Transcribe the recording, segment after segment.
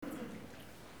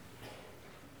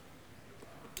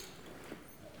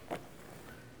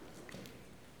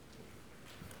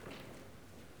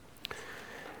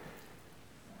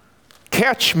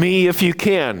Catch me if you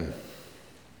can.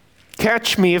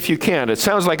 Catch me if you can. It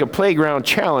sounds like a playground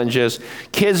challenge as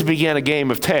kids begin a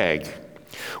game of tag,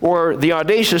 or the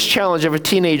audacious challenge of a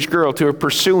teenage girl to a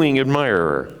pursuing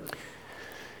admirer.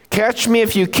 Catch me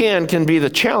if you can be the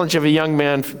challenge of a young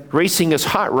man racing his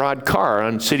hot rod car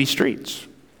on city streets,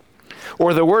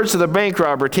 or the words of the bank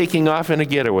robber taking off in a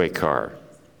getaway car.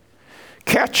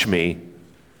 Catch me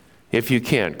if you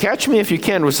can. Catch Me If You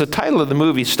Can was the title of the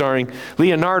movie starring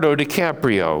Leonardo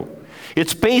DiCaprio.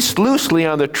 It's based loosely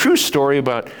on the true story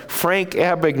about Frank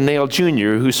Abagnale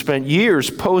Jr., who spent years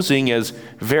posing as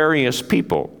various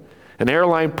people: an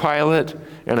airline pilot,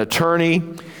 an attorney,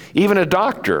 even a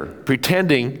doctor,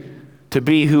 pretending to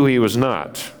be who he was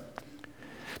not.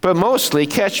 But mostly,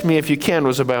 Catch Me If You Can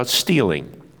was about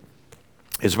stealing.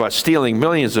 It's about stealing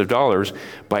millions of dollars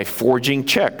by forging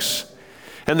checks.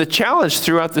 And the challenge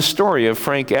throughout the story of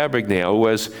Frank Abagnale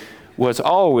was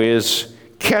always,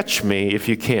 catch me if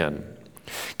you can.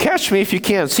 Catch me if you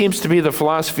can seems to be the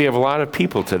philosophy of a lot of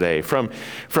people today, from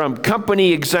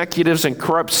company executives and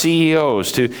corrupt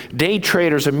CEOs to day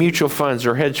traders of mutual funds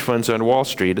or hedge funds on Wall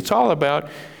Street. It's all about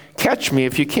catch me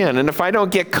if you can. And if I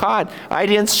don't get caught, I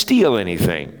didn't steal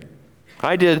anything.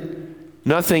 I did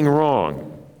nothing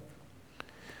wrong.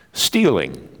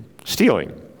 Stealing.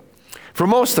 For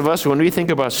most of us, when we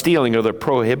think about stealing or the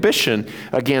prohibition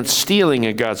against stealing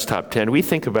in God's top 10, we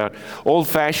think about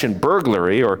old-fashioned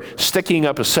burglary or sticking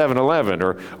up a 7-Eleven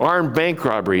or armed bank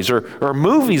robberies or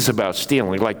movies about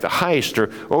stealing like The Heist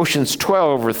or Ocean's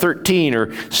 12 or 13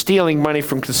 or stealing money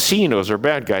from casinos or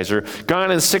bad guys or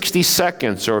Gone in 60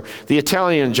 Seconds or The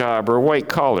Italian Job or White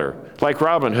Collar. Like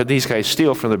Robin Hood, these guys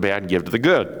steal from the bad and give to the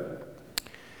good.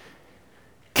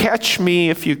 Catch me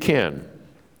if you can.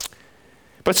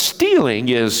 But stealing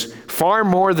is far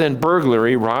more than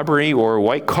burglary, robbery, or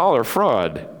white-collar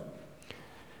fraud.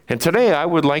 And today I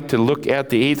would like to look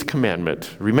at the 8th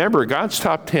commandment. Remember, God's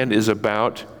top 10 is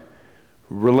about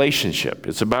relationship.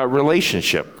 It's about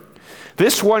relationship.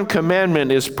 This one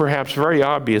commandment is perhaps very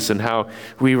obvious in how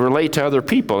we relate to other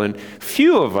people. And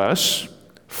few of us,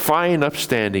 fine,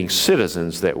 upstanding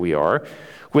citizens that we are,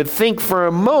 would think for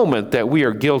a moment that we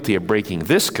are guilty of breaking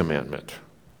this commandment.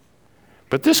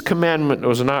 But this commandment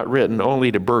was not written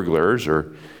only to burglars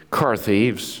or car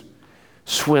thieves,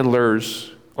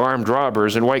 swindlers, armed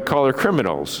robbers, and white-collar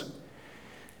criminals.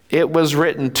 It was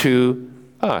written to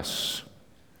us.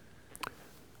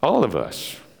 All of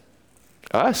us.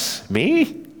 Us?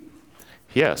 Me?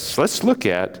 Yes, let's look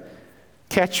at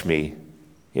Catch Me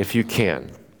If You Can.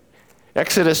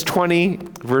 Exodus 20,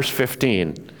 verse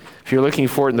 15. If you're looking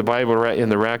for it in the Bible in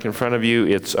the rack in front of you,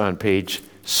 it's on page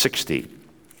 60.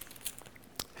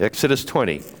 Exodus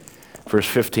 20, verse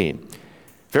 15.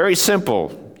 Very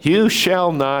simple. You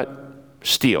shall not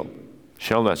steal.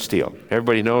 Shall not steal.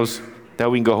 Everybody knows. Now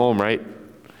we can go home, right?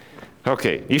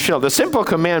 Okay. You shall. The simple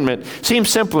commandment seems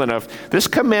simple enough. This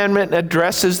commandment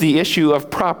addresses the issue of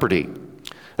property.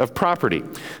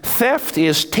 Theft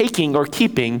is taking or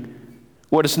keeping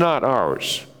what is not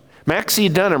ours. Maxie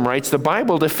Dunham writes, the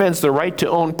Bible defends the right to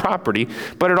own property,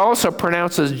 but it also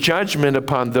pronounces judgment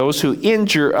upon those who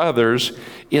injure others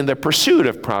in the pursuit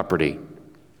of property.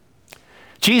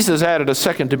 Jesus added a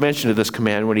second dimension to this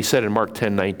command when he said in Mark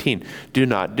 10:19, do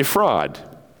not defraud.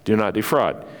 Do not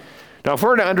defraud. Now, if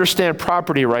we're to understand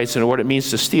property rights and what it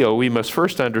means to steal, we must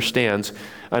first understand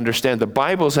the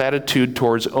Bible's attitude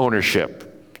towards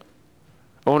ownership.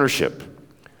 Ownership.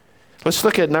 Let's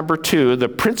look at number 2, the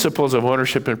principles of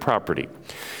ownership and property.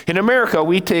 In America,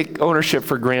 we take ownership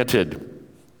for granted.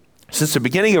 Since the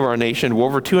beginning of our nation,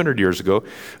 over 200 years ago,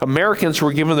 Americans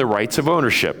were given the rights of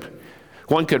ownership.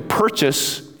 One could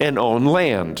purchase and own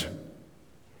land.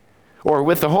 Or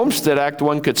with the Homestead Act,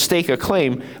 one could stake a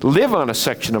claim, live on a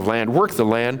section of land, work the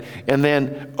land, and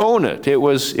then own it. It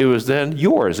was then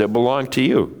yours. It belonged to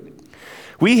you.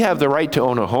 We have the right to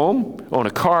own a home, own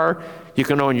a car. You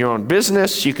can own your own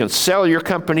business. You can sell your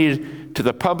company to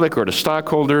the public or to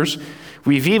stockholders.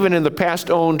 We've even in the past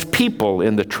owned people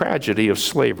in the tragedy of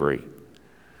slavery.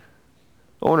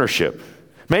 Ownership.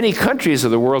 Many countries of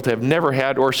the world have never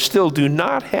had or still do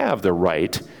not have the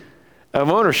right of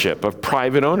ownership, of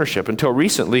private ownership. Until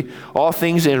recently, all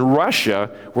things in Russia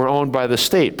were owned by the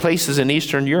state. Places in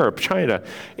Eastern Europe, China,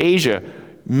 Asia,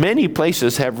 many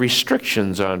places have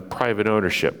restrictions on private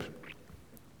ownership.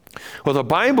 Well, the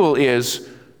Bible is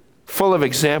full of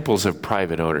examples of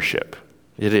private ownership.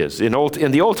 It is. In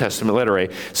the Old Testament, letter A,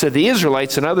 said the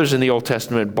Israelites and others in the Old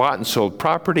Testament bought and sold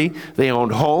property. They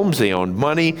owned homes, they owned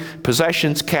money,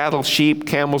 possessions, cattle, sheep,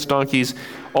 camels, donkeys,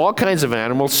 all kinds of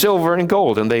animals, silver and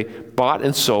gold, and they bought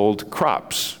and sold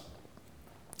crops.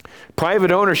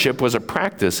 Private ownership was a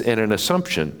practice and an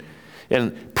assumption,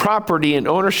 and property and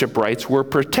ownership rights were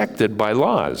protected by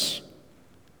laws.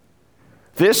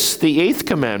 This, the eighth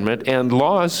commandment, and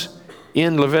laws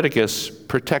in Leviticus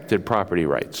protected property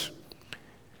rights.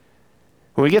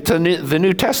 When we get to the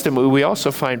New Testament, we also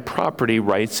find property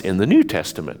rights in the New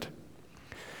Testament.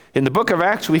 In the book of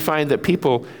Acts, we find that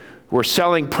people were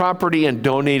selling property and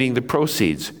donating the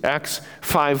proceeds. Acts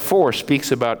 5:4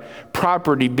 speaks about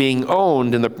property being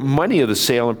owned and the money of the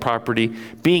sale and property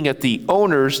being at the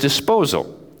owner's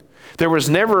disposal. There was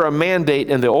never a mandate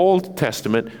in the Old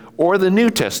Testament or the New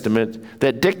Testament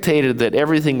that dictated that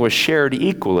everything was shared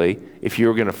equally if you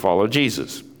were going to follow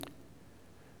Jesus.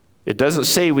 It doesn't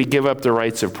say we give up the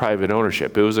rights of private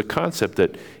ownership. It was a concept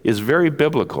that is very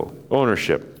biblical,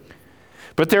 ownership.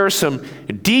 But there are some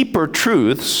deeper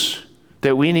truths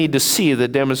that we need to see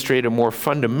that demonstrate a more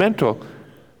fundamental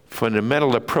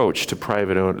approach to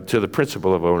to the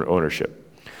principle of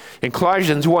ownership. In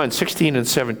Colossians 1:16 and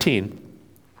 17,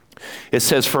 it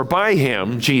says, "For by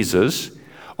him, Jesus,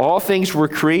 all things were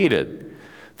created,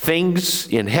 things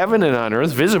in heaven and on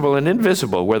earth, visible and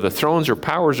invisible, whether thrones or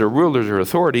powers or rulers or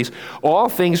authorities, all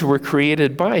things were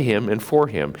created by him and for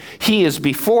him. He is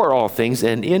before all things,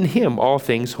 and in him all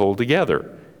things hold together."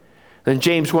 Then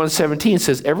James 1:17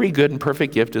 says, "Every good and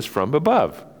perfect gift is from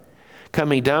above,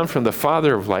 coming down from the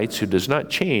Father of lights, who does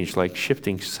not change like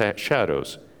shifting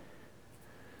shadows."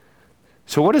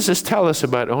 So what does this tell us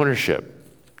about ownership?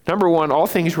 Number one, all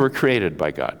things were created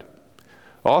by God.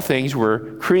 All things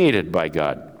were created by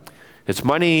God. It's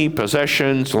money,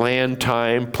 possessions, land,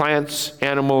 time, plants,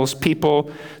 animals,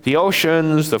 people, the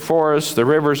oceans, the forests, the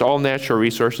rivers, all natural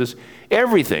resources.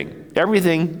 Everything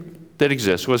that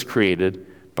exists was created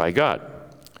by God.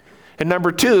 And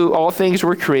number two, all things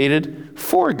were created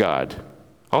for God.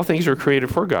 All things were created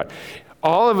for God.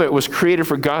 All of it was created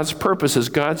for God's purposes,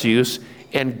 God's use,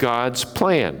 and God's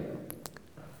plan.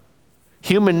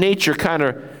 Human nature kind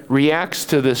of reacts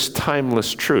to this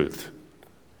timeless truth.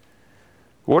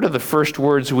 What are the first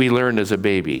words we learn as a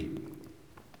baby?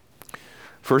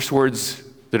 First words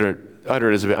that are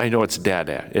uttered as a baby. I know it's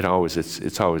dada. It's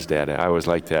always dada. I always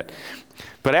like that.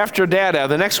 But after dada,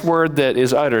 the next word that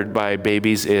is uttered by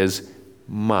babies is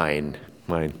mine.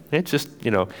 Mine. It's just,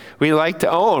 we like to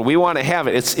own. We want to have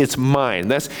it. It's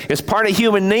mine. It's part of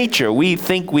human nature. We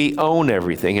think we own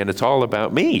everything, and it's all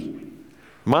about me.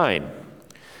 Mine.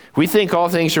 We think all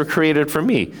things were created for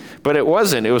me, but it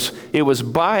wasn't. It was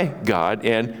by God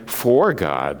and for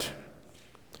God.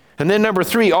 And then number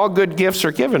three, all good gifts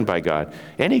are given by God.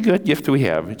 Any good gift we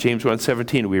have, James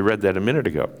 1:17, we read that a minute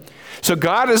ago. So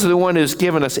God is the one who's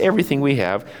given us everything we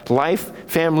have: life,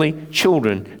 family,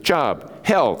 children, job,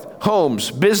 health,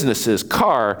 homes, businesses,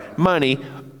 car, money.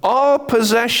 All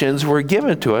possessions were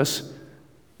given to us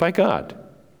by God.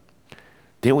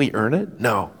 Didn't we earn it?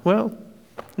 No. Well,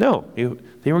 no.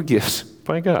 They were gifts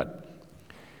by God.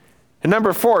 And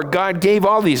number four, God gave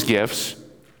all these gifts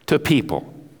to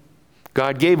people.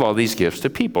 God gave all these gifts to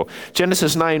people.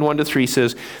 Genesis 9:1-3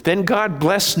 says, "Then God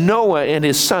blessed Noah and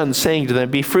his sons, saying to them,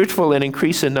 'Be fruitful and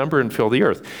increase in number and fill the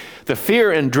earth. The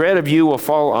fear and dread of you will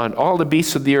fall on all the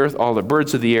beasts of the earth, all the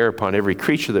birds of the air, upon every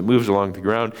creature that moves along the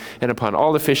ground, and upon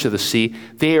all the fish of the sea.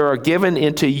 They are given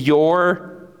into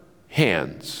your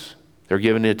hands.'" They're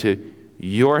given into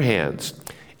your hands.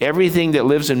 "Everything that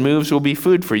lives and moves will be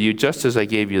food for you, just as I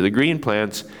gave you the green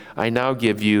plants. I now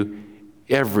give you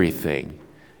everything."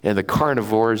 And the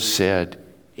carnivores said,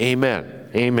 "Amen."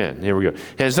 Amen. There we go.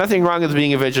 There's nothing wrong with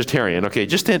being a vegetarian. Okay,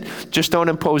 just don't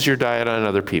impose your diet on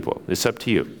other people. It's up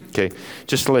to you. Okay,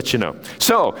 just to let you know.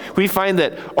 So we find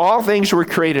that all things were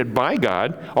created by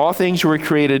God. All things were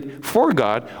created for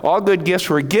God. All good gifts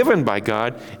were given by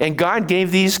God. And God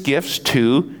gave these gifts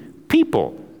to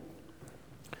people.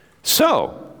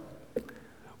 So,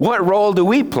 what role do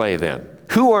we play then?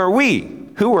 Who are we?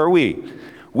 Who are we?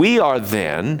 We are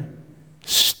then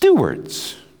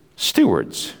stewards.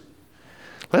 Stewards.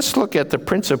 Let's look at the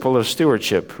principle of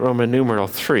stewardship, Roman numeral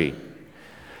 3.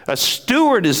 A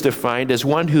steward is defined as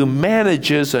one who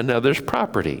manages another's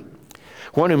property.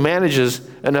 One who manages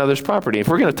another's property. If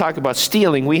we're going to talk about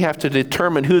stealing, we have to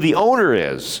determine who the owner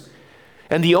is.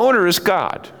 And the owner is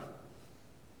God.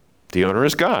 The owner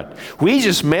is God. We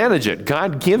just manage it.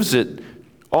 God gives it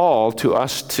all to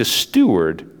us to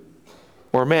steward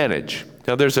or manage.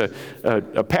 Now, there's a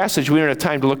passage we don't have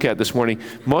time to look at this morning.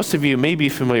 Most of you may be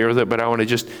familiar with it, but I want to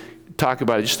just talk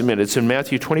about it just a minute. It's in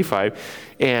Matthew 25,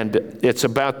 and it's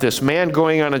about this man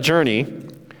going on a journey,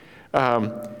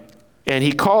 and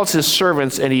he calls his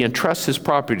servants and he entrusts his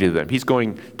property to them. He's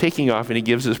taking off, and he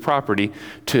gives his property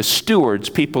to stewards,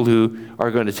 people who are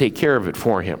going to take care of it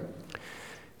for him.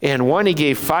 And one he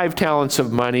gave 5 talents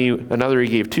of money, another he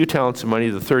gave 2 talents of money,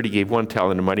 the third he gave 1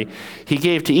 talent of money. He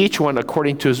gave to each one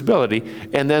according to his ability,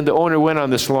 and then the owner went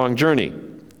on this long journey.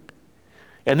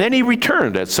 And then he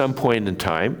returned at some point in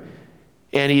time,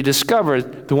 and he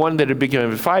discovered the one that had been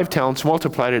given 5 talents,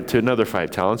 multiplied it to another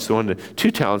 5 talents. The one that 2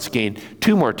 talents gained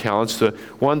 2 more talents. The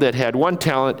one that had 1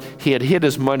 talent, he had hid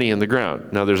his money in the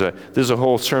ground. Now there's a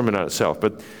whole sermon on itself,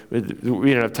 but we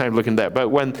don't have time to look into that. But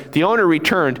when the owner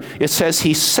returned, it says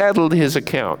he settled his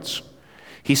accounts.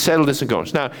 He settled his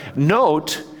accounts. Now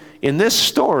note, in this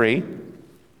story,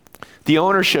 the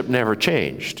ownership never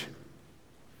changed.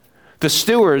 The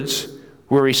stewards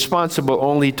were responsible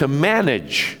only to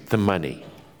manage the money.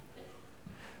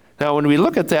 Now, when we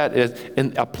look at that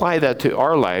and apply that to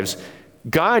our lives,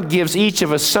 God gives each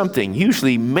of us something,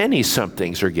 usually many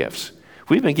somethings or gifts.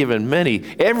 We've been given many.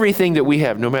 Everything that we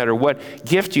have, no matter what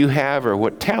gift you have or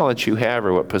what talents you have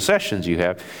or what possessions you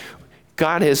have,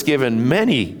 God has given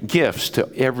many gifts to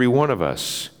every one of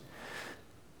us.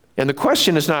 And the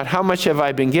question is not how much have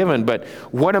I been given, but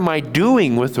what am I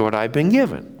doing with what I've been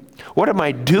given? What am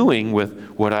I doing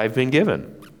with what I've been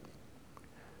given?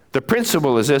 The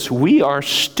principle is this: we are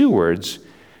stewards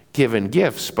given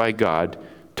gifts by God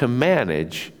to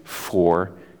manage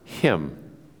for Him.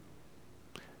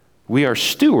 We are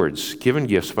stewards given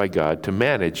gifts by God to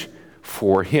manage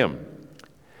for Him.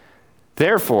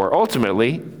 Therefore,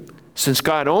 ultimately, since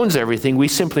God owns everything, we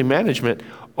simply manage it.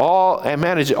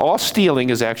 All stealing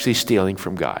is actually stealing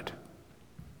from God.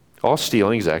 All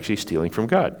stealing is actually stealing from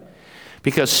God.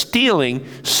 Because stealing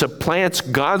supplants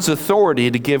God's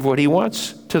authority to give what He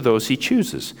wants to those He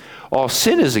chooses. All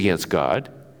sin is against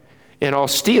God, and all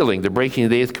stealing, the breaking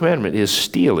of the 8th commandment, is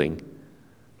stealing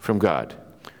from God.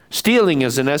 Stealing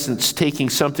is in essence taking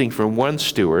something from one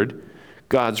steward,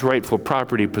 God's rightful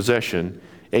property possession,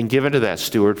 and giving to that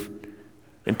steward,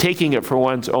 and taking it for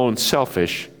one's own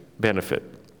selfish benefit.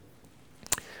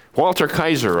 Walter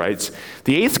Kaiser writes,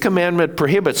 "The 8th commandment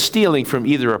prohibits stealing from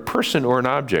either a person or an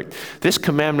object. This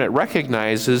commandment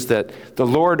recognizes that the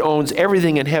Lord owns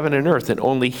everything in heaven and earth, and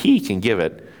only He can give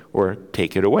it or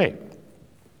take it away."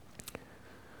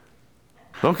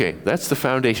 Okay, that's the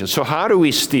foundation. So how do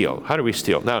we steal? How do we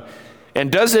steal? Now, and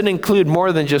does it include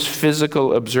more than just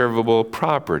physical, observable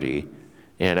property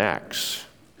and acts?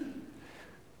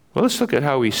 Well, let's look at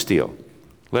how we steal.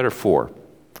 Letter 4,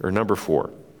 or number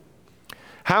 4.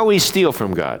 How we steal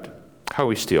from God. How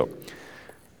we steal.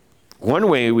 One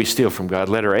way we steal from God,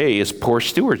 letter A, is poor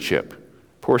stewardship.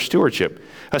 Poor stewardship.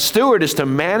 A steward is to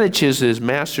manage his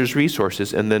master's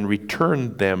resources and then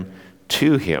return them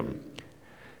to him.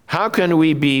 How can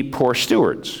we be poor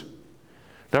stewards?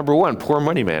 Number 1, poor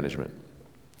money management.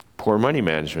 Poor money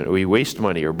management. We waste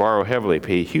money or borrow heavily,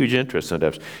 pay huge interest on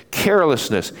debts.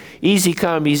 Carelessness, easy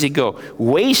come, easy go.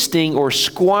 Wasting or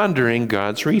squandering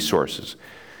God's resources.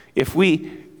 If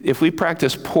we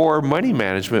practice poor money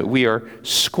management, we are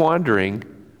squandering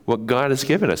what God has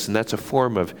given us, and that's a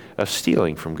form of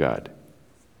stealing from God.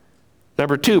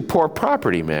 Number 2, poor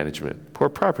property management. Poor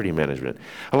property management.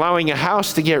 Allowing a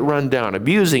house to get run down,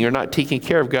 abusing or not taking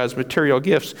care of God's material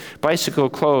gifts, bicycle,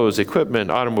 clothes,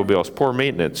 equipment, automobiles, poor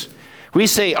maintenance. We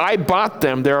say, I bought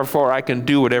them, therefore I can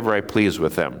do whatever I please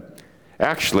with them.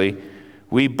 Actually,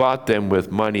 we bought them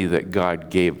with money that God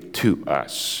gave to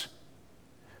us.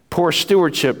 Poor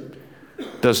stewardship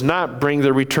does not bring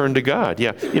the return to God.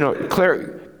 Yeah,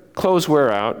 clothes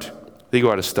wear out. They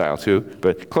go out of style too,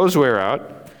 but clothes wear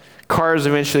out. Cars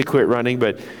eventually quit running,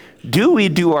 but do we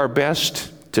do our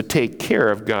best to take care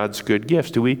of God's good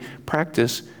gifts? Do we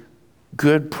practice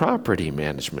good property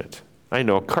management? I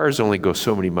know cars only go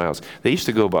so many miles. They used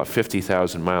to go about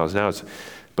 50,000 miles. Now it's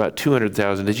about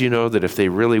 200,000. Did you know that if they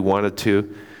really wanted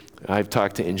to, I've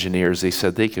talked to engineers, they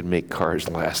said they could make cars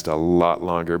last a lot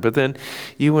longer, but then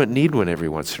you wouldn't need one every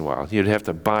once in a while. You'd have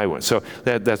to buy one. So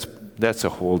that's a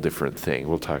whole different thing.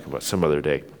 We'll talk about some other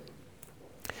day.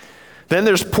 Then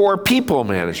there's poor people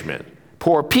management.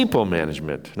 Poor people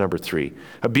management, number 3.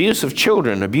 Abuse of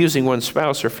children, abusing one's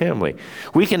spouse or family.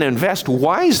 We can invest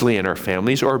wisely in our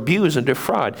families or abuse and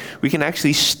defraud. We can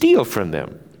actually steal from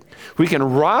them. We can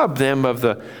rob them of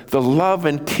the love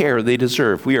and care they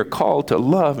deserve. We are called to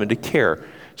love and to care.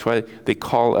 That's why they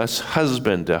call us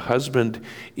husband. A husband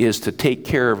is to take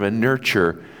care of and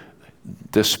nurture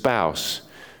the spouse,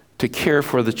 to care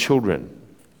for the children.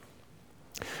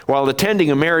 While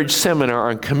attending a marriage seminar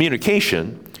on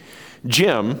communication,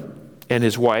 Jim and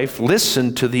his wife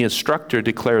listened to the instructor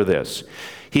declare this.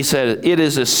 He said, "It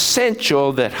is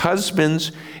essential that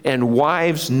husbands and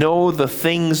wives know the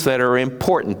things that are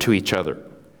important to each other."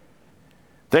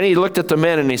 Then he looked at the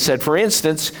men and he said, "For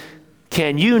instance,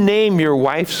 Can you name your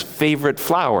wife's favorite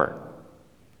flower?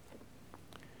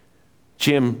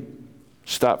 Jim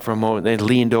stopped for a moment, then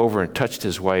leaned over and touched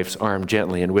his wife's arm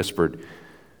gently and whispered,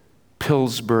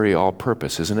 Pillsbury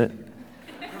all-purpose, isn't it?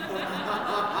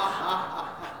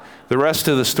 The rest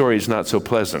of the story is not so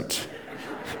pleasant.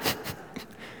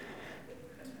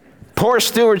 Poor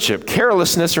stewardship,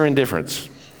 carelessness, or indifference.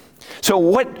 So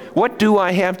what do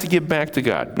I have to give back to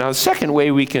God? Now, the second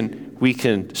way we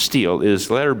can steal is,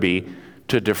 letter B,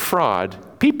 to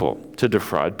defraud people. To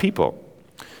defraud people.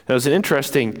 There's an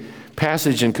interesting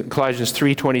passage in Colossians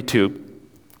 3:22.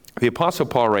 The Apostle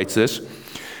Paul writes this,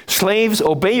 Slaves,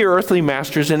 obey your earthly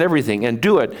masters in everything, and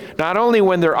do it not only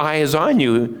when their eye is on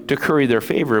you to curry their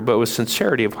favor, but with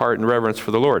sincerity of heart and reverence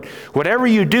for the Lord. Whatever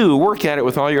you do, work at it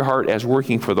with all your heart as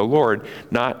working for the Lord,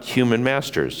 not human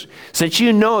masters. Since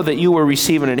you know that you will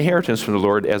receive an inheritance from the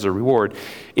Lord as a reward,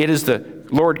 it is the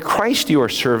Lord Christ you are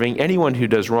serving. Anyone who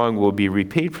does wrong will be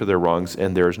repaid for their wrongs,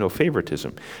 and there is no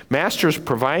favoritism. Masters,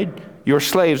 provide your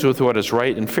slaves with what is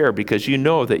right and fair, because you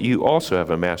know that you also have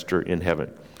a master in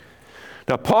heaven.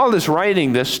 Now, Paul is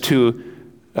writing this to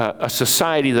a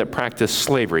society that practiced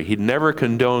slavery. He'd never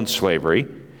condoned slavery.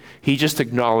 He just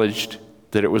acknowledged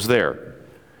that it was there.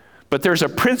 But there's a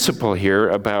principle here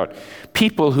about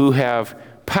people who have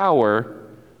power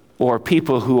or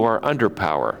people who are under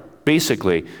power,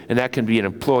 basically, and that can be an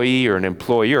employee or an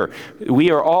employer. We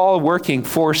are all working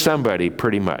for somebody,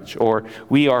 pretty much, or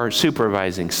we are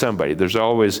supervising somebody. There's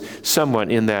always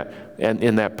someone in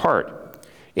that part.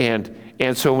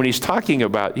 And so when he's talking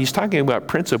about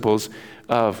principles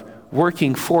of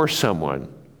working for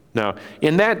someone. Now,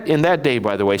 in that day,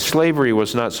 by the way, slavery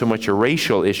was not so much a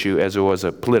racial issue as it was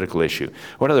a political issue.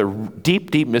 One of the deep,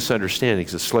 deep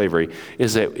misunderstandings of slavery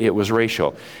is that it was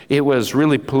racial. It was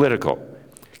really political.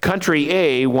 Country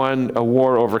A won a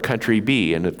war over country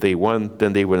B, and if they won,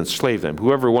 then they would enslave them.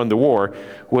 Whoever won the war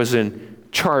was in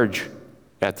charge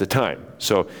at the time.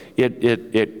 So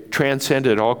it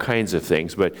transcended all kinds of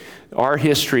things, but our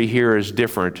history here is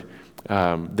different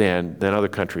than other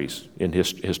countries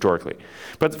historically.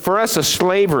 But for us,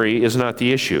 slavery is not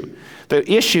the issue.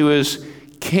 The issue is,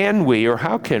 can we or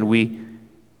how can we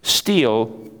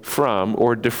steal from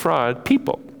or defraud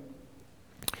people?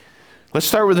 Let's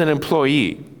start with an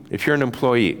employee. If you're an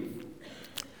employee,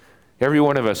 every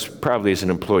one of us probably is an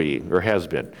employee or has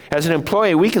been. As an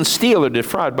employee, we can steal or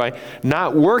defraud by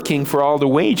not working for all the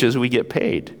wages we get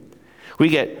paid. We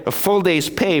get a full day's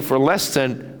pay for less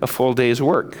than a full day's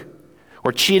work.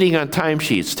 Or cheating on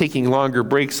timesheets, taking longer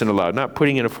breaks than allowed, not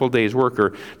putting in a full day's work,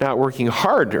 or not working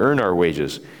hard to earn our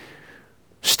wages.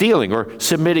 Stealing or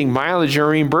submitting mileage or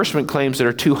reimbursement claims that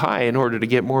are too high in order to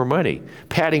get more money.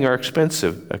 Padding our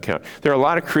expensive account. There are a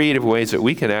lot of creative ways that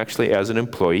we can actually, as an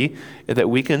employee, that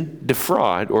we can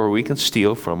defraud or we can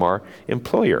steal from our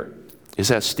employer. Is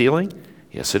that stealing?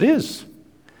 Yes, it is.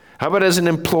 How about as an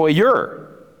employer?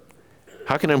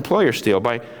 How can an employer steal?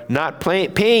 By not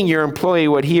paying your employee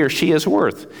what he or she is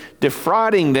worth.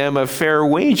 Defrauding them of fair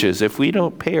wages. If we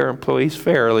don't pay our employees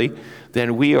fairly,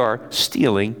 then we are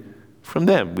stealing from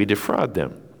them. We defraud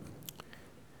them.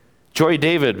 Joy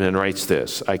Davidman writes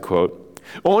this, I quote,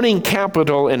 Owning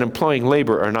capital and employing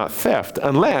labor are not theft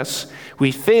unless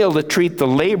we fail to treat the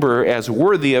laborer as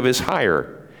worthy of his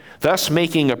hire. Thus,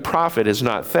 making a profit is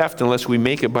not theft unless we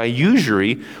make it by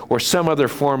usury or some other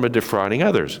form of defrauding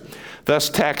others. Thus,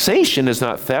 taxation is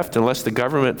not theft unless the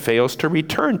government fails to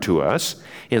return to us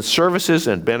in services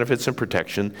and benefits and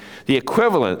protection the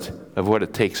equivalent of what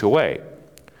it takes away.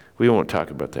 We won't talk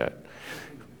about that.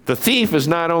 The thief is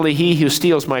not only he who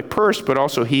steals my purse, but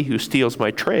also he who steals my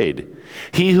trade.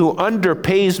 He who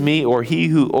underpays me or he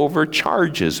who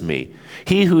overcharges me.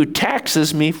 He who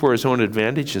taxes me for his own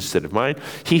advantage instead of mine.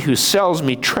 He who sells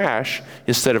me trash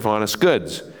instead of honest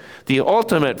goods. The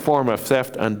ultimate form of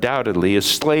theft undoubtedly is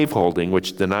slaveholding,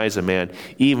 which denies a man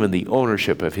even the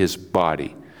ownership of his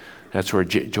body. That's where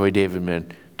Joy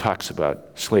Davidman talks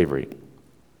about slavery.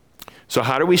 So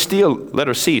how do we steal?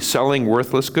 Letter C, selling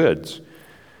worthless goods.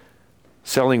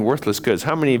 Selling worthless goods.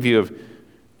 How many of you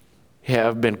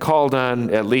have been called on,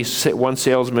 at least one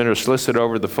salesman, or solicited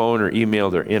over the phone or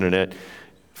emailed or internet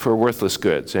for worthless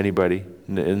goods? Anybody?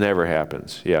 It never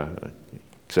happens. Yeah,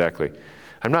 exactly.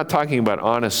 I'm not talking about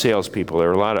honest salespeople. There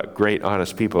are a lot of great,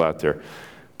 honest people out there.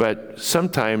 But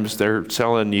sometimes they're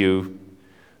selling you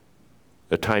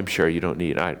a timeshare you don't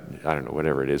need. I don't know,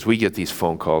 whatever it is. We get these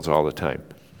phone calls all the time.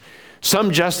 Some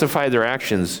justify their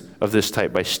actions of this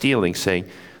type by stealing, saying,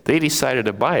 they decided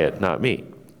to buy it, not me.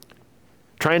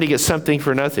 Trying to get something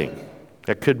for nothing.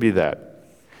 That could be that.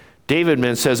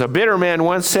 Davidman says, a bitter man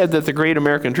once said that the great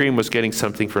American dream was getting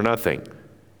something for nothing.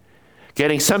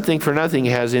 Getting something for nothing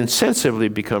has insensibly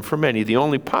become, for many, the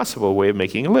only possible way of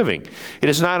making a living. It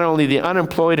is not only the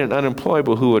unemployed and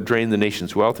unemployable who will drain the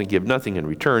nation's wealth and give nothing in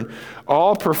return.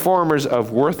 All performers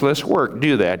of worthless work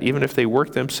do that, even if they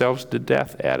work themselves to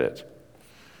death at it.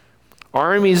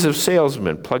 Armies of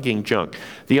salesmen plugging junk.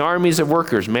 The armies of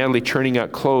workers madly churning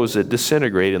out clothes that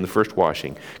disintegrate in the first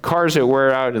washing. Cars that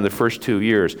wear out in the first 2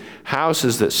 years.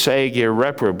 Houses that sag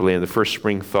irreparably in the first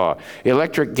spring thaw.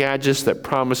 Electric gadgets that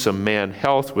promise a man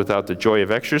health without the joy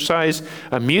of exercise.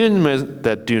 Amusement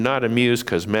that do not amuse.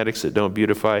 Cosmetics that don't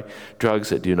beautify. Drugs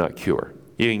that do not cure.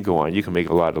 You can go on. You can make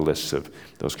a lot of lists of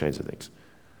those kinds of things.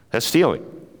 That's stealing.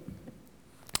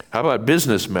 How about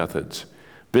business methods?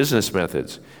 Business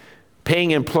methods.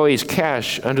 Paying employees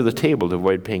cash under the table to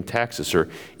avoid paying taxes or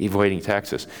avoiding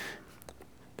taxes.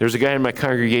 There's a guy in my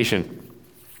congregation.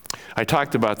 I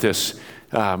talked about this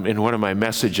in one of my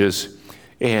messages,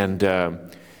 and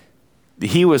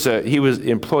he was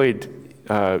employed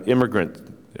immigrant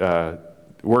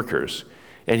workers,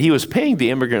 and he was paying the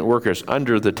immigrant workers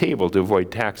under the table to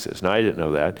avoid taxes. Now, I didn't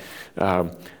know that.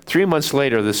 3 months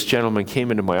later, this gentleman came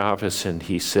into my office, and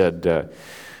he said,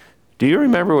 do you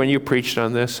remember when you preached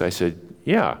on this? I said,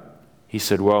 yeah. He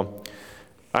said, well,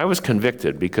 I was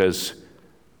convicted because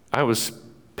I was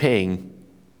paying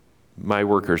my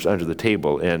workers under the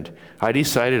table, and I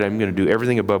decided I'm going to do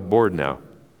everything above board now.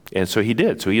 And so he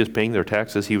did. So he was paying their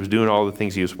taxes. He was doing all the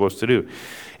things he was supposed to do.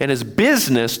 And his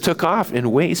business took off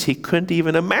in ways he couldn't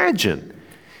even imagine.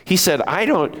 He said, I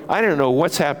don't know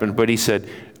what's happened, but he said,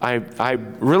 I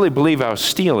really believe I was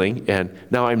stealing, and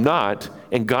now I'm not,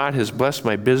 and God has blessed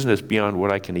my business beyond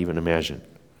what I can even imagine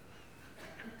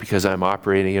because I'm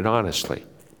operating it honestly.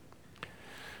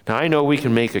 Now, I know we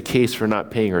can make a case for not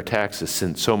paying our taxes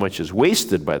since so much is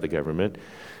wasted by the government.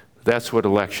 That's what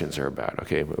elections are about.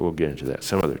 Okay, but we'll get into that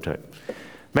some other time.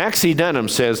 Maxie Dunham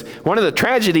says, one of the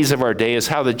tragedies of our day is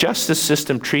how the justice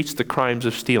system treats the crimes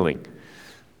of stealing.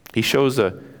 He shows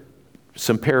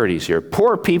some parodies here.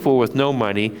 Poor people with no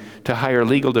money to hire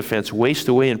legal defense waste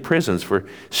away in prisons for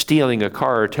stealing a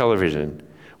car or television,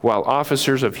 while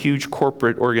officers of huge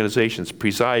corporate organizations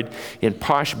preside in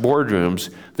posh boardrooms,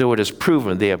 though it is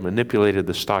proven they have manipulated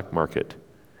the stock market.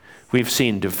 We've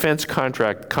seen defense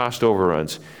contract cost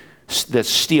overruns that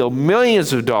steal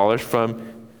millions of dollars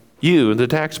from you, the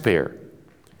taxpayer.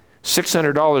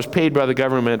 $600 paid by the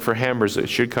government for hammers that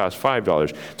should cost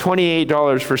 $5.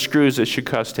 $28 for screws that should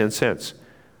cost 10 cents.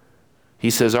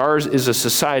 He says ours is a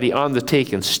society on the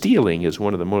take, and stealing is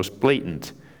one of the most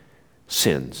blatant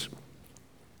sins.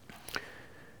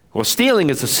 Well,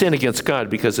 stealing is a sin against God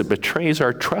because it betrays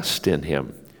our trust in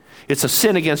Him. It's a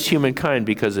sin against humankind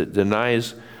because it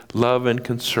denies love and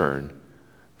concern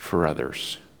for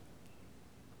others.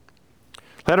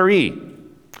 Letter E.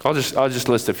 I'll just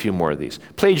list a few more of these.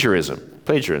 Plagiarism,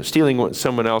 stealing what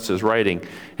someone else is writing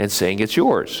and saying it's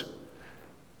yours.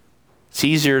 It's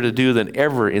easier to do than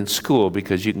ever in school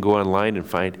because you can go online and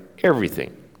find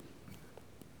everything.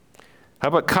 How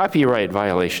about copyright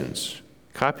violations?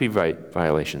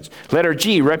 Letter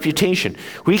G, reputation.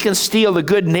 We can steal the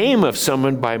good name of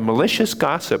someone by malicious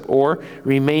gossip or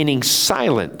remaining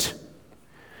silent.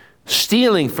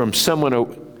 Stealing from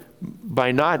someone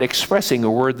by not expressing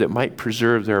a word that might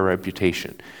preserve their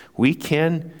reputation. We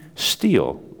can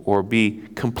steal or be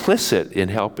complicit in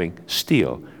helping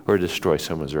steal or destroy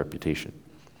someone's reputation.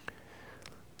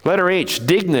 Letter H,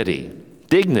 dignity.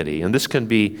 Dignity, and this can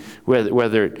be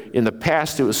whether in the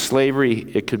past it was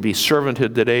slavery, it could be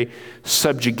servanthood today,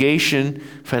 subjugation,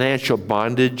 financial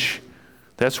bondage.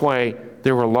 That's why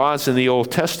there were laws in the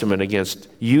Old Testament against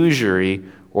usury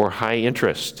or high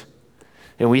interest.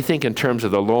 And we think in terms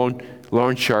of the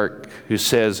loan shark who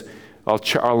says,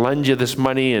 I'll lend you this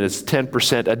money and it's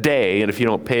 10% a day, and if you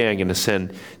don't pay, I'm going to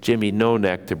send Jimmy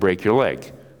No-Neck to break your leg.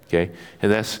 Okay?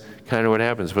 And that's kind of what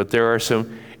happens. But there are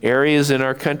some areas in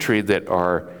our country that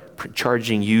are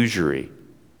charging usury,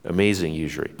 amazing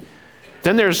usury.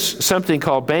 Then there's something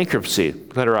called bankruptcy,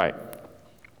 letter I.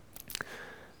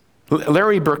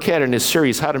 Larry Burkett in his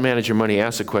series, How to Manage Your Money,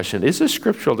 asks the question, is it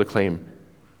scriptural to claim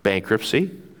bankruptcy?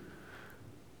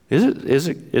 Is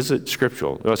it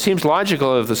scriptural? Well, it seems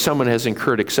logical if someone has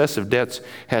incurred excessive debts,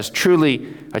 has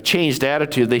truly a changed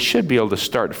attitude, they should be able to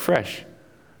start fresh.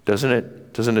 Doesn't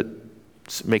it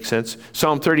make sense?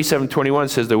 Psalm 37:21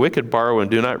 says, the wicked borrow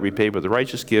and do not repay, but the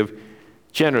righteous give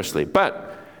generously.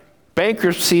 But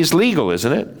bankruptcy is legal,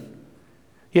 isn't it?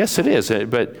 Yes, it is.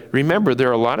 But remember, there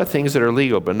are a lot of things that are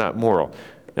legal but not moral.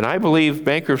 And I believe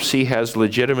bankruptcy has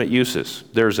legitimate uses.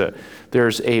 There's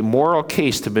a moral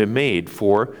case to be made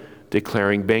for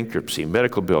declaring bankruptcy,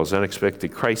 medical bills,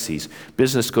 unexpected crises,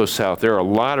 business goes south. There are a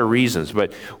lot of reasons,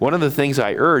 but one of the things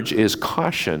I urge is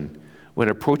caution when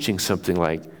approaching something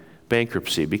like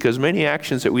bankruptcy, because many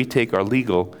actions that we take are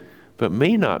legal, but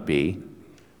may not be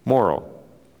moral.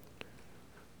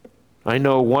 I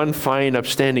know one fine,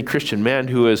 upstanding Christian man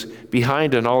who was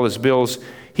behind on all his bills.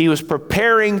 He was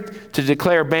preparing to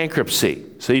declare bankruptcy.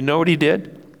 So you know what he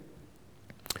did?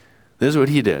 This is what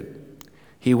he did.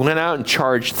 He went out and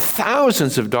charged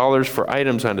thousands of dollars for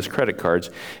items on his credit cards,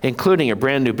 including a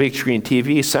brand new big screen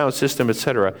TV, sound system,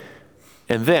 etc.,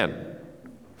 and then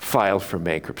filed for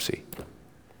bankruptcy.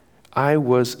 I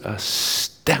was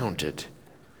astounded.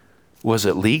 Was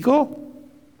it legal?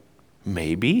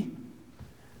 Maybe.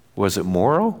 Was it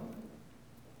moral?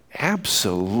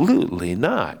 Absolutely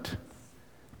not.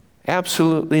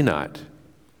 Absolutely not.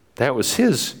 That was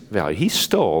his value. He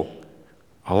stole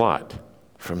a lot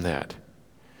from that.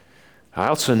 I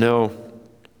also know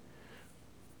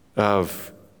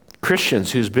of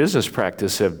Christians whose business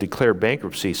practice have declared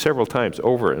bankruptcy several times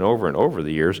over and over and over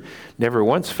the years, never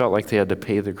once felt like they had to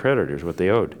pay their creditors what they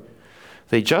owed.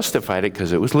 They justified it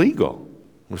because it was legal.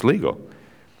 It was legal.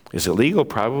 Is it legal?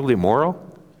 Probably moral?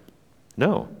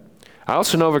 No. I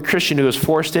also know of a Christian who was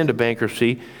forced into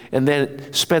bankruptcy and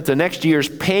then spent the next years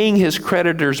paying his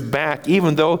creditors back,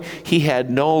 even though he had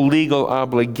no legal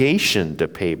obligation to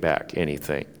pay back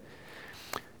anything.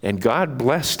 And God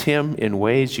blessed him in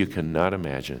ways you cannot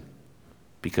imagine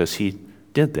because he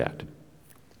did that.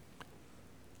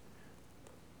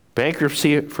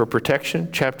 Bankruptcy for protection,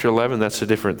 chapter 11, that's a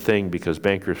different thing because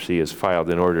bankruptcy is filed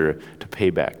in order to pay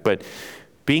back. But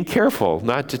being careful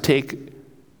not to take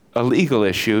a legal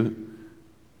issue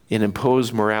and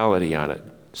impose morality on it.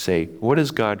 Say, what is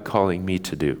God calling me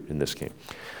to do in this game?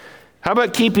 How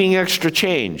about keeping extra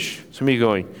change? Some of you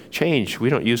going, change, we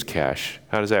don't use cash.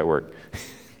 How does that work?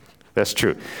 That's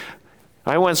true.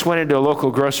 I once went into a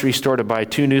local grocery store to buy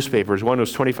 2 newspapers. One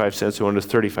was 25 cents and one was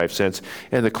 35 cents.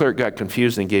 And the clerk got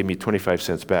confused and gave me 25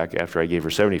 cents back after I gave her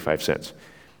 75 cents.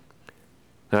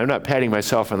 Now, I'm not patting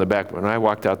myself on the back, but when I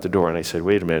walked out the door and I said,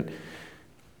 wait a minute,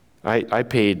 I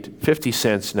paid 50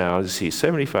 cents now. To see,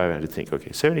 75, I had to think,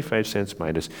 okay, 75 cents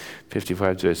minus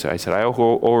 55. I said, I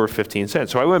owe her 15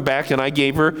 cents. So I went back and I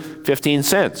gave her 15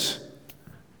 cents.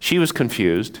 She was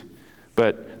confused,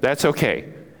 but that's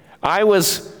okay. My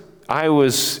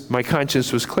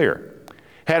conscience was clear.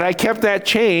 Had I kept that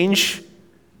change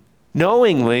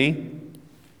knowingly,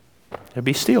 I'd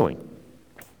be stealing.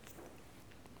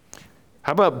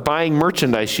 How about buying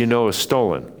merchandise you know is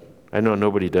stolen? I know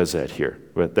nobody does that here,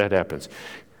 but that happens.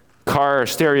 Car,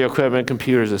 stereo equipment,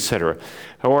 computers, etc.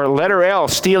 Or letter L,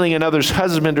 stealing another's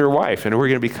husband or wife. And we're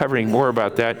going to be covering more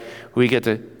about that when we get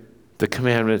to the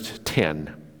commandment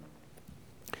 10.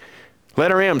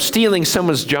 Letter M, stealing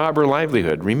someone's job or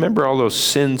livelihood. Remember, all those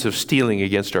sins of stealing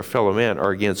against our fellow man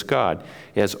are against God,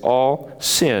 as all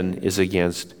sin is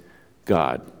against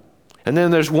God. And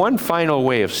then there's one final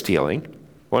way of stealing.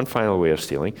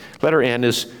 Letter N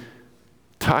is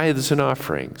tithes and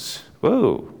offerings.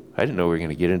 Whoa, I didn't know we were going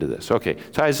to get into this. Okay,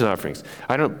 tithes and offerings.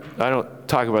 I don't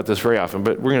talk about this very often,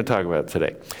 but we're going to talk about it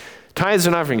today. Tithes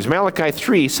and offerings. Malachi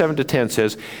 3, 7-10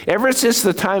 says, ever since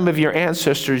the time of your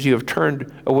ancestors you have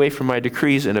turned away from my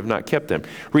decrees and have not kept them.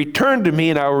 Return to me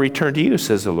and I will return to you,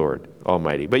 says the Lord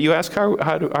Almighty. But you ask, how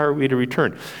are we to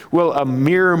return? Will a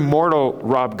mere mortal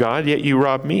rob God? Yet you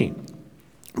rob me.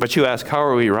 But you ask, how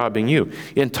are we robbing you?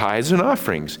 In tithes and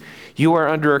offerings. You are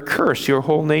under a curse, your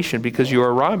whole nation, because you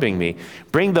are robbing me.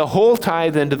 Bring the whole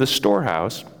tithe into the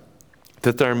storehouse,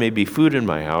 that there may be food in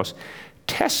my house.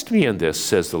 Test me in this,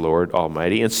 says the Lord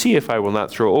Almighty, and see if I will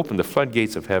not throw open the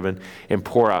floodgates of heaven and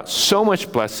pour out so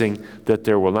much blessing that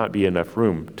there will not be enough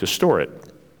room to store it.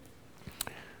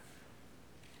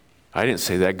 I didn't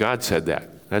say that. God said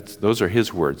that. Those are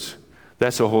his words.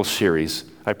 That's a whole series.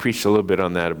 I preached a little bit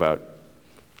on that about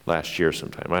last year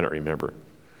sometime. I don't remember.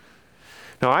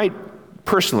 Now, I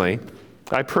personally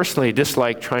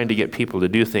dislike trying to get people to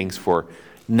do things for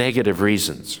negative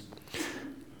reasons.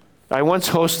 I once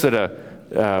hosted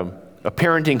a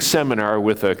parenting seminar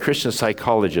with a Christian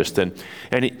psychologist, and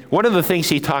one of the things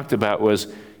he talked about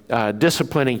was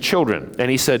disciplining children. And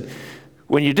he said,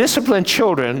 when you discipline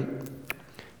children,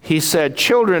 he said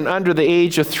children under the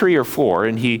age of 3 or 4,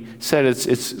 and he said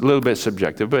it's a little bit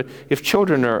subjective, but if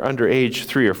children are under age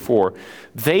 3 or 4,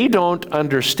 they don't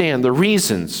understand the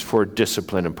reasons for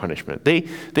discipline and punishment.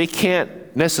 They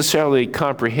can't necessarily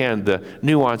comprehend the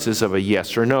nuances of a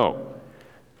yes or no.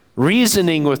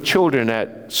 Reasoning with children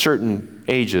at certain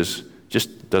ages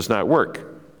just does not work.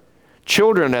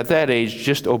 Children at that age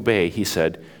just obey, he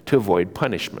said, to avoid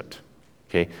punishment.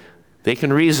 Okay? They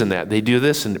can reason that. They do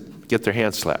this and get their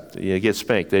hands slapped, get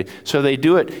spanked. So they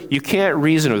do it. You can't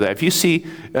reason with that. If you see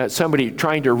somebody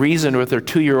trying to reason with their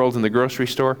 2-year-old in the grocery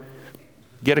store,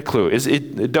 get a clue.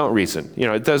 Don't reason.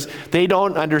 They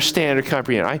don't understand or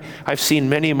comprehend. I've seen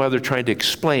many a mother trying to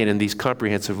explain in these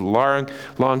comprehensive, long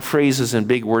phrases and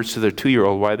big words to their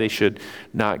 2-year-old why they should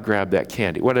not grab that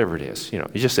candy, whatever it is. You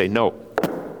just say, no,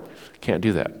 can't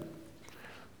do that.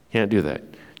 Can't do that.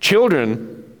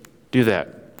 Children do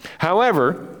that.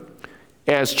 However,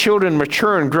 as children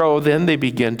mature and grow, then they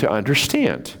begin to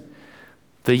understand.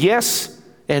 The yes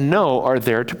and no are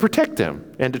there to protect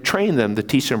them and to train them, to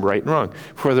teach them right and wrong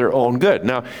for their own good.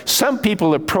 Now, some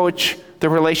people approach the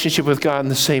relationship with God in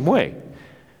the same way.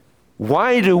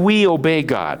 Why do we obey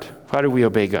God? Why do we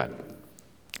obey God?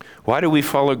 Why do we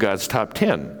follow God's top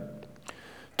 10?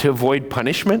 To avoid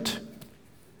punishment?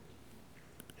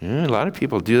 A lot of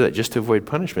people do that just to avoid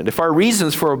punishment. If our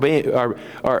reasons for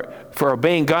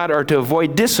obeying God are to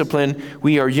avoid discipline,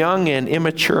 we are young and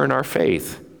immature in our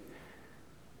faith.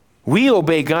 We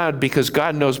obey God because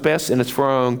God knows best and it's for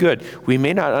our own good. We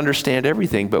may not understand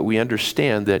everything, but we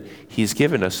understand that He's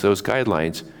given us those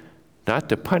guidelines not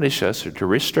to punish us or to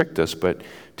restrict us, but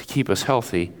to keep us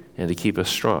healthy and to keep us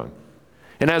strong.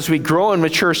 And as we grow and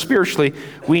mature spiritually,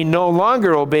 we no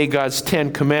longer obey God's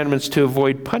 10 commandments to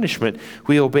avoid punishment.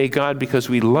 We obey God because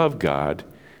we love God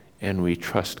and we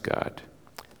trust God.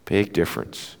 Big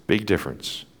difference. Big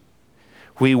difference.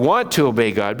 We want to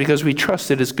obey God because we trust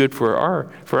it is good for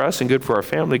us and good for our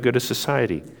family, good to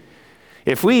society.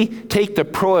 If we take the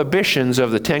prohibitions of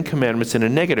the 10 commandments in a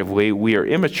negative way, we are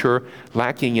immature,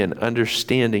 lacking in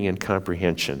understanding and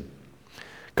comprehension.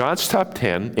 God's top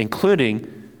 10,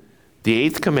 including the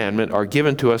 8th commandment, are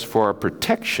given to us for our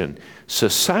protection,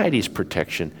 society's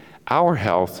protection, our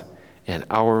health, and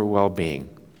our well-being.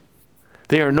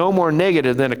 They are no more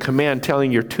negative than a command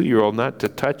telling your 2-year-old not to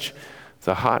touch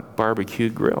the hot barbecue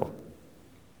grill.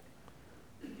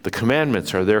 The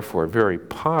commandments are therefore very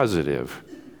positive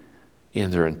in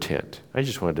their intent. I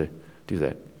just wanted to do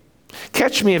that.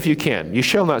 Catch me if you can. You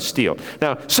shall not steal.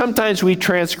 Now, sometimes we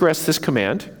transgress this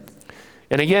command.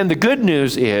 And again, the good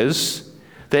news is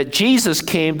that Jesus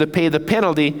came to pay the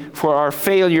penalty for our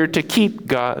failure to keep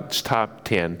God's top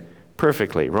 10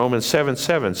 perfectly. Romans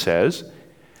 7:7 says,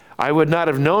 I would not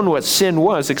have known what sin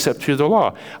was except through the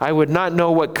law. I would not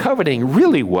know what coveting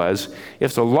really was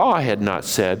if the law had not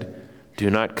said,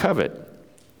 do not covet.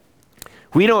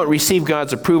 We don't receive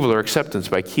God's approval or acceptance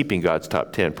by keeping God's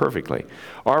top 10 perfectly.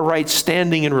 Our right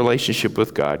standing in relationship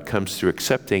with God comes through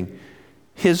accepting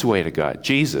His way to God,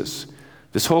 Jesus.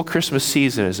 This whole Christmas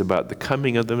season is about the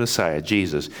coming of the Messiah,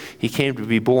 Jesus. He came to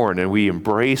be born, and we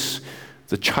embrace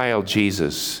the child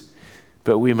Jesus.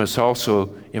 But we must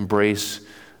also embrace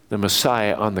the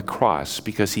Messiah on the cross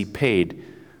because He paid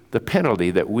the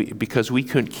penalty because we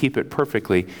couldn't keep it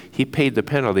perfectly. He paid the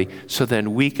penalty so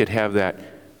then we could have that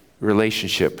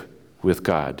relationship with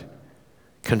God.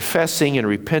 Confessing and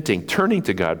repenting, turning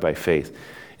to God by faith,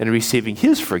 and receiving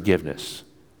His forgiveness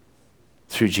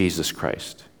through Jesus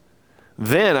Christ.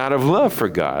 Then, out of love for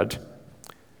God,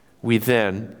 we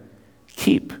then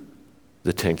keep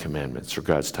the 10 commandments, or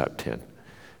God's top 10.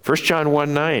 1 John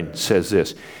 1:9 says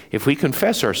this, if we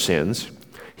confess our sins,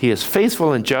 He is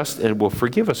faithful and just and will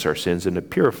forgive us our sins and to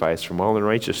purify us from all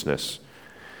unrighteousness.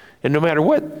 And no matter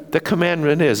what the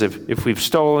commandment is, if we've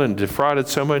stolen and defrauded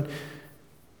someone,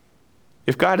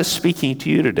 if God is speaking to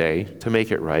you today to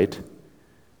make it right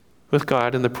with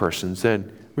God and the persons,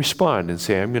 then respond and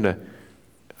say, I'm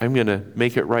going to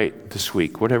make it right this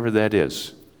week, whatever that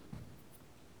is.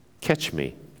 Catch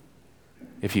me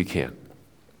if you can.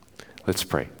 Let's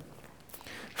pray.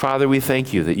 Father, we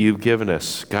thank You that You've given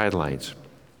us guidelines.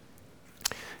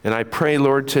 And I pray,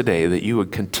 Lord, today that You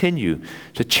would continue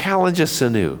to challenge us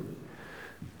anew,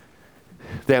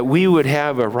 that we would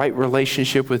have a right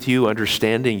relationship with You,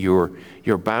 understanding Your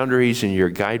boundaries and Your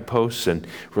guideposts and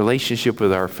relationship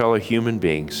with our fellow human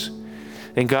beings.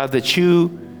 And God, that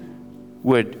You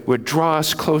would draw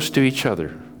us close to each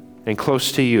other and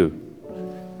close to You.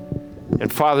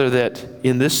 And Father, that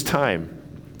in this time,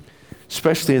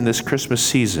 especially in this Christmas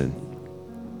season,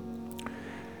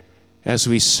 as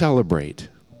we celebrate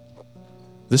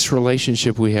this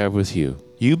relationship we have with You,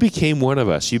 You became one of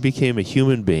us. You became a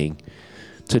human being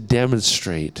to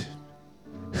demonstrate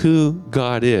who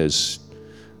God is,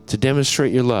 to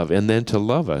demonstrate Your love, and then to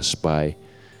love us by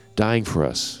dying for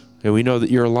us. And we know that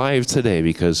You're alive today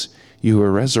because You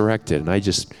were resurrected. And I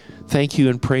just thank You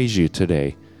and praise You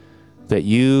today that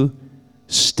You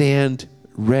stand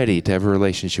ready to have a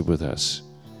relationship with us.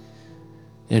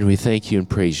 And we thank You and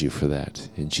praise You for that.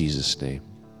 In Jesus' name.